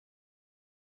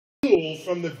fuel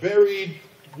from the buried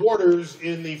waters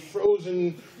in the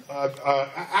frozen,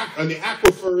 on the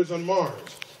aquifers on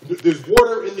Mars. There's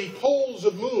water in the poles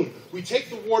of Moon. We take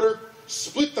the water,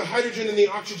 split the hydrogen and the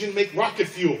oxygen, make rocket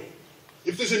fuel.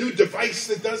 If there's a new device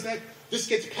that does that, this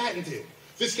gets patented.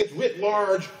 This gets writ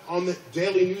large on the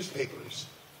daily newspapers.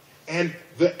 And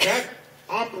that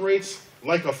operates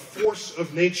like a force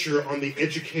of nature on the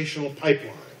educational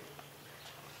pipeline.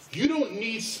 You don't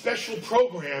need special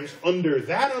programs under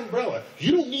that umbrella.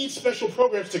 You don't need special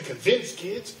programs to convince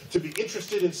kids to be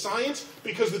interested in science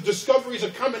because the discoveries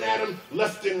are coming at them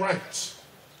left and right.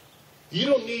 You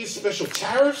don't need special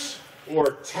tariffs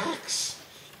or tax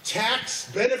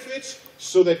benefits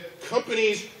so that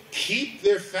companies keep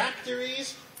their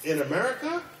factories in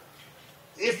America.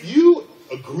 If you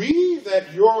agree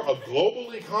that you're a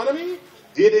global economy,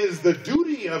 it is the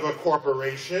duty of a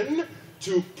corporation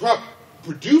to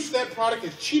produce that product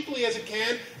as cheaply as it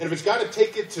can, and if it's got to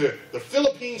take it to the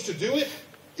Philippines to do it,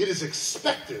 it is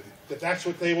expected that that's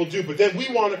what they will do. But then we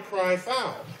want to cry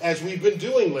foul, as we've been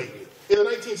doing lately. In the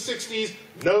 1960s,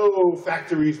 no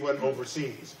factories went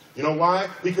overseas. You know why?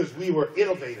 Because we were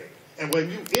innovating. And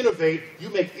when you innovate, you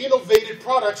make innovative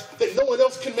products that no one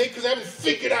else can make because they haven't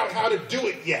figured out how to do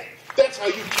it yet. That's how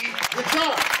you keep your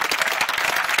job.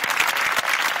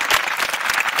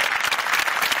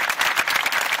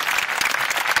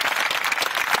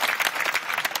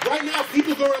 Right now,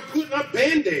 people go around putting up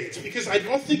Band-Aids because I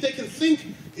don't think they can think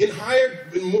in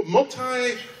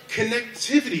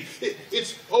multi-connectivity.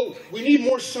 It's, oh, we need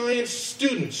more science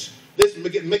students. Let's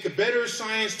make a better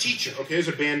science teacher. Okay, there's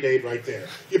a Band-Aid right there.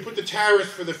 You put the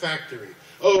tariffs for the factory.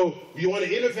 Oh, you want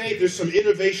to innovate? There's some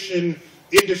innovation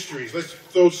industries. Let's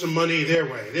throw some money their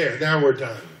way. There, now we're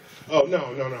done. Oh,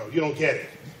 no, you don't get it.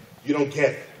 You don't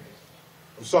get it.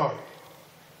 I'm sorry.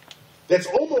 That's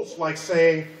almost like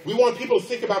saying, we want people to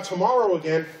think about tomorrow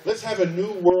again. Let's have a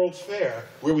new World's Fair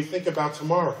where we think about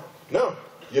tomorrow. No,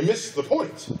 you missed the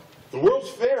point. The World's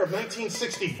Fair of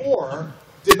 1964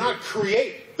 did not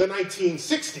create the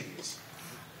 1960s.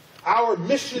 Our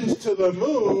missions to the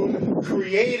moon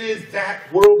created that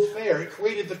World's Fair. It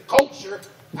created the culture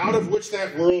out of which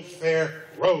that World's Fair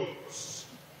rose.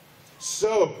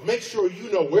 So make sure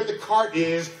you know where the cart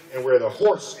is and where the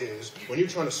horse is when you're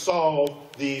trying to solve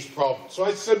these problems. So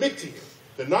I submit to you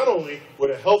that not only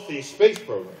would a healthy space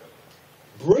program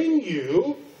bring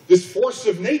you this force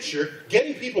of nature,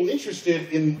 getting people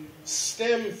interested in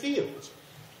STEM fields,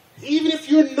 even if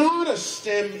you're not a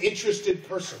STEM-interested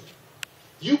person,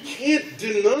 you can't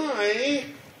deny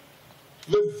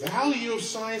the value of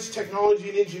science, technology,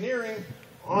 and engineering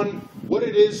on what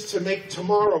it is to make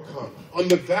tomorrow come, on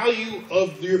the value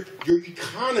of your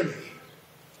economy.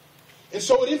 And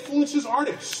so it influences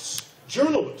artists,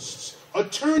 journalists,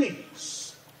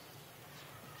 attorneys.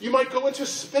 You might go into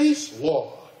space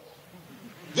law.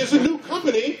 There's a new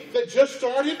company that just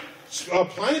started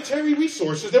planetary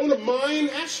resources. They want to mine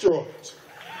asteroids.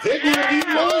 They're going to need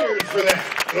lawyers for that,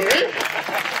 okay?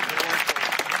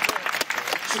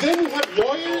 So then we have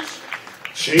lawyers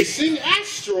chasing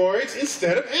asteroids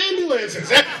instead of ambulances.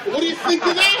 What do you think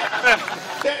of that?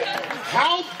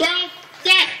 How about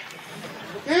that?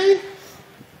 Okay?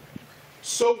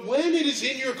 So when it is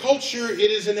in your culture,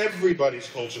 it is in everybody's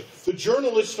culture. The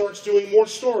journalist starts doing more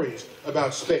stories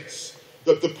about space.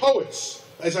 The poets,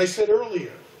 as I said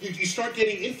earlier, you start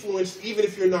getting influenced even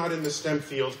if you're not in the STEM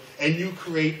field, and you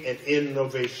create an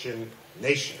innovation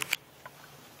nation.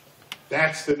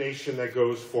 That's the nation that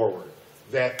goes forward,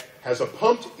 that has a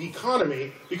pumped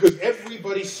economy because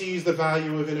everybody sees the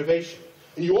value of innovation.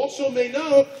 And you also may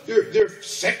know there are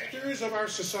sectors of our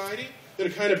society that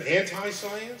are kind of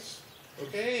anti-science,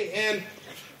 okay? And,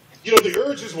 you know, the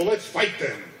urge is, well, let's fight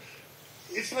them.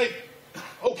 It's like,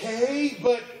 okay,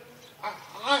 but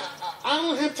I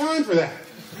don't have time for that.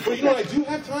 But you know what I do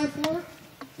have time for?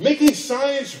 Making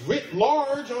science writ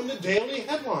large on the daily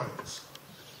headlines.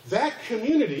 That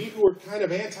community, who are kind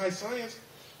of anti-science,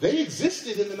 they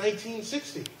existed in the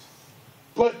 1960s.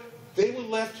 But they were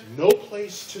left no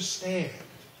place to stand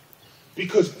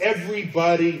because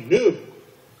everybody knew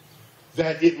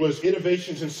that it was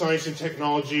innovations in science and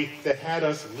technology that had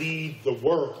us lead the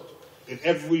world in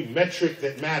every metric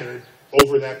that mattered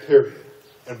over that period.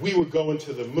 And we were going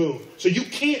to the moon. So you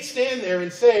can't stand there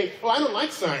and say, oh, I don't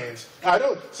like science.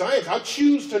 I'll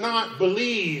choose to not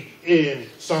believe in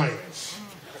science.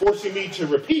 Forcing me to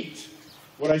repeat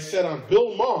what I said on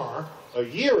Bill Maher a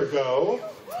year ago.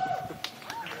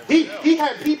 He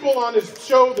had people on his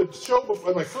show,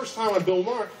 before my first time on Bill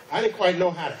Maher, I didn't quite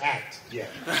know how to act yet.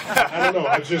 I don't know,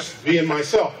 I was just being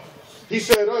myself. He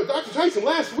said, Dr. Tyson,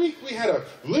 last week we had a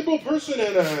liberal person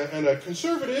and a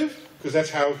conservative, because that's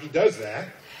how he does that.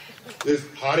 There's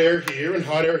hot air here and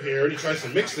hot air here, and he tries to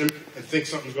mix them and thinks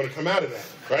something's going to come out of that,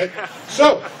 right?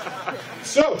 So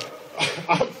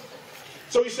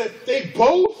he said, they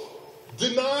both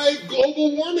deny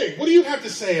global warming. What do you have to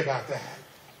say about that?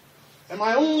 And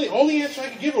my only answer I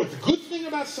can give him, the good thing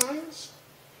about science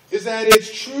is that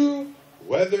it's true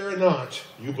whether or not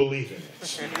you believe in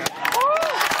it.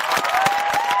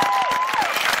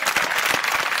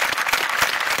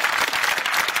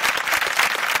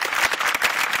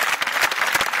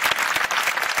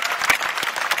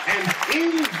 And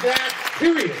in that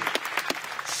period,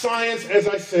 science, as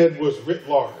I said, was writ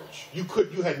large. You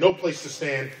had no place to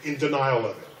stand in denial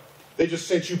of it. They just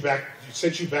sent you back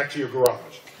to your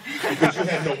garage. Because you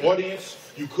had no audience,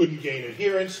 you couldn't gain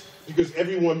adherence, because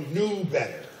everyone knew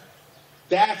better.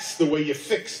 That's the way you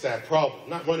fix that problem,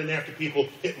 not running after people,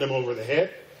 hitting them over the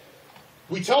head.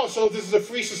 We tell ourselves this is a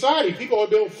free society. People ought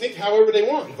to be able to think however they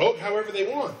want, vote however they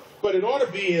want. But it ought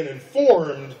to be an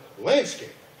informed landscape.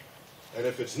 And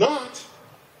if it's not,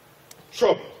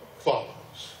 trouble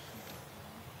follows.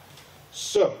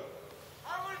 So,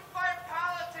 how do we fight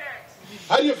politics?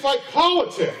 How do you fight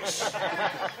politics?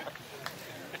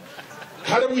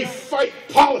 How do we fight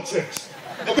politics?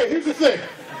 Okay, here's the thing.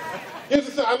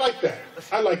 I like that.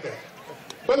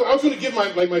 By the way, I was going to give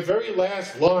my very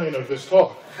last line of this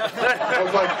talk. I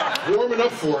was like warming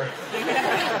up for it.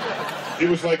 It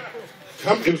was like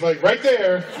right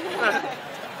there.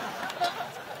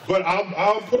 But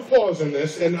I'll put a pause in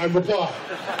this and I reply.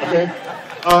 Okay?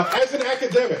 As an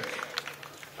academic,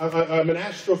 I'm an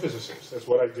astrophysicist. That's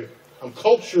what I do. I'm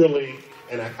culturally,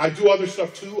 and I do other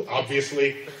stuff too,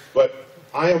 obviously, but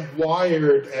I am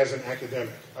wired as an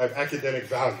academic. I have academic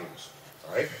values,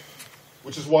 all right?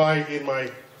 Which is why in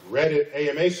my Reddit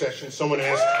AMA session, someone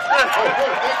asked, oh, good,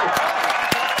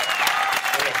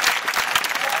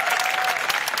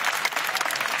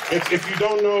 thank you. If you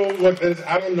don't know what that is,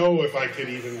 I don't know if I could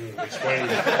even explain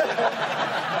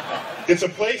that. It's a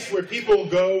place where people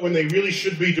go when they really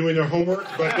should be doing their homework,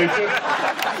 but they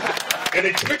just, and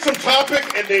they pick some topic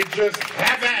and they just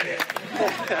have at it.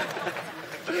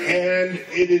 And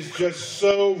it is just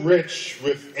so rich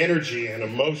with energy and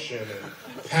emotion and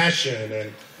passion.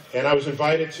 And I was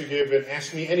invited to give an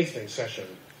Ask Me Anything session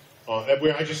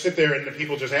where I just sit there and the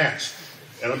people just ask.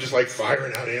 And I'm just like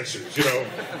firing out answers, you know.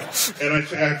 And I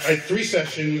had 3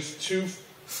 sessions,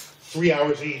 3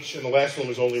 hours each, and the last one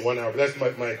was only 1 hour. But that's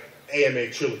my AMA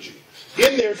trilogy.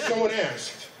 In there, someone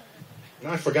asked, and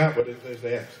I forgot what it is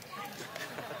they asked.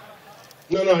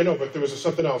 No, I know, but there was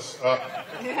something else.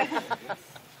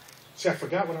 See, I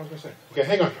forgot what I was going to say. Okay,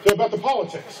 hang on. So about the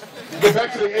politics. Get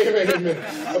back to the AMA in a minute.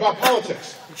 About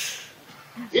politics.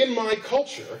 In my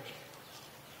culture,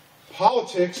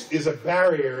 politics is a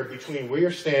barrier between where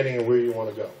you're standing and where you want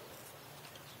to go.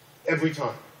 Every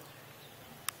time.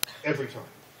 Every time.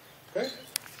 Okay?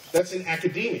 That's in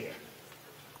academia.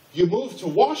 You move to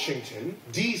Washington,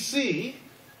 D.C.,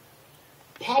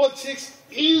 politics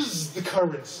is the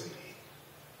currency.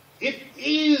 It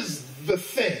is the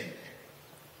thing.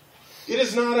 It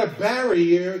is not a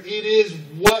barrier, it is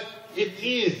what it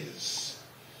is.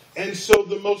 And so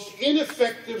the most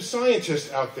ineffective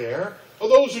scientists out there are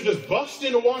those who just bust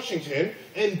into Washington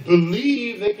and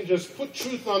believe they can just put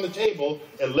truth on the table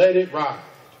and let it ride.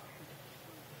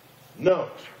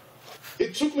 No.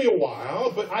 It took me a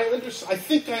while, but I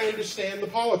think I understand the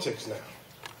politics now.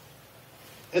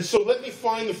 And so let me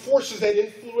find the forces that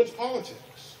influence politics.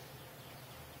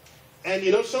 And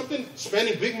you know something?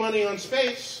 Spending big money on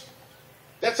space,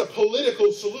 that's a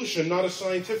political solution, not a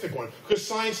scientific one. Because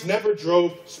science never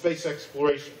drove space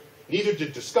exploration. Neither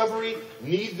did discovery,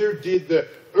 neither did the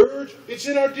urge. It's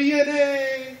in our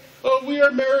DNA. Oh, we are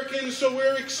Americans, so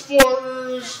we're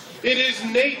explorers. It is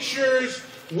nature's.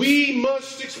 We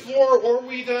must explore or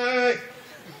we die.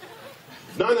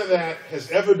 None of that has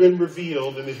ever been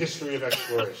revealed in the history of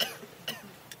exploration.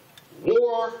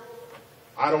 War,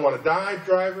 I don't want to die,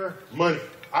 driver. Money,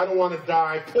 I don't want to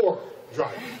die, poor,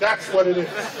 driver. That's what it is.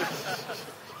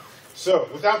 So,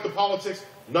 without the politics,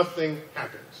 nothing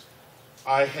happens.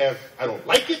 I don't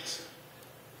like it,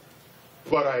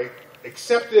 but I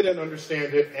accept it and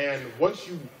understand it, and once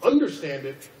you understand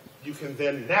it, you can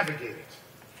then navigate it.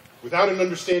 Without an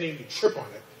understanding, you trip on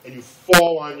it, and you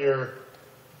fall on your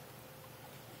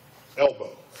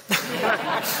elbow.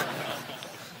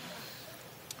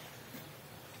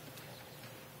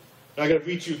 I got to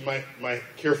read you my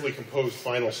carefully composed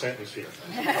final sentence here.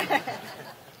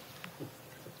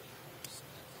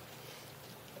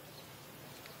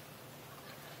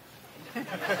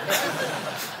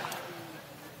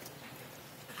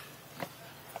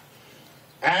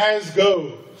 as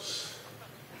goes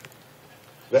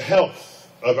the health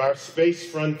of our space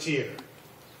frontier,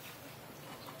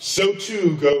 so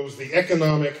too goes the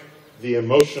economic, the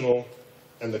emotional,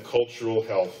 and the cultural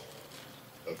health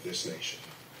of this nation.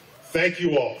 Thank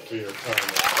you all for your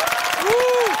time.